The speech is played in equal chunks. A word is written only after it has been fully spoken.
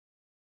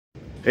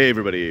Hey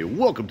everybody,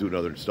 welcome to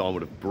another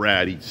installment of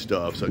Brad Eats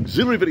Stuff's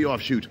auxiliary video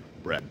offshoot,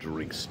 Brad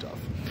Drinks Stuff.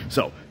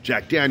 So,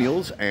 Jack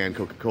Daniels and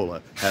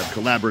Coca-Cola have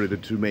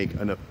collaborated to make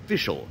an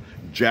official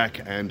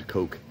Jack and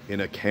Coke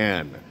in a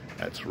can.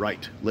 That's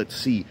right. Let's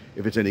see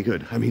if it's any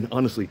good. I mean,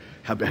 honestly,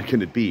 how bad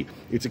can it be?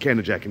 It's a can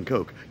of Jack and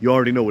Coke. You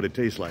already know what it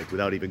tastes like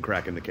without even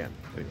cracking the can.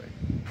 Anyway.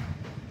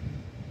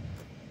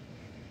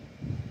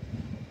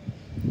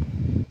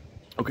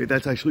 Okay,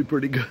 that's actually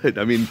pretty good.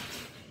 I mean,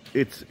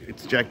 it's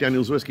Jack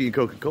Daniels whiskey and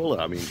Coca-Cola.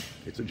 I mean,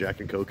 it's a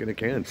Jack and Coke in a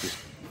can. It's just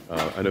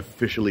an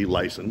officially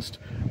licensed,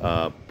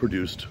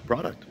 produced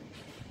product.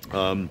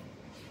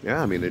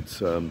 Yeah, I mean,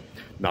 it's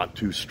not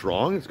too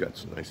strong. It's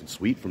got nice and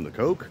sweet from the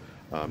Coke.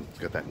 It's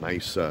got that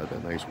nice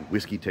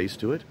whiskey taste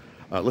to it.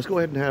 Let's go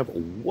ahead and have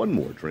one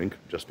more drink,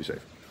 just to be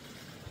safe.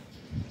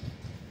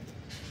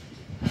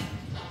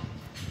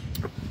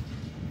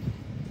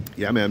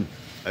 Yeah, man,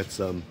 that's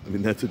I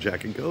mean, that's a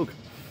Jack and Coke.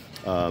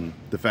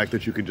 The fact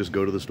that you can just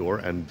go to the store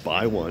and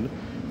buy one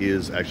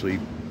is actually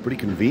pretty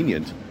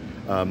convenient.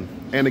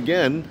 And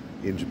again,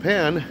 in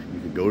Japan, you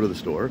can go to the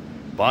store,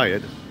 buy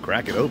it,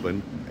 crack it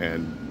open,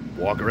 and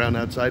walk around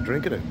outside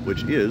drinking it,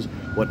 which is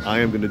what I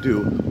am going to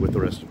do with the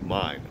rest of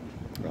mine.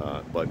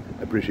 But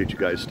I appreciate you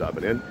guys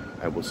stopping in,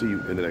 and we'll see you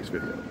in the next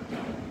video.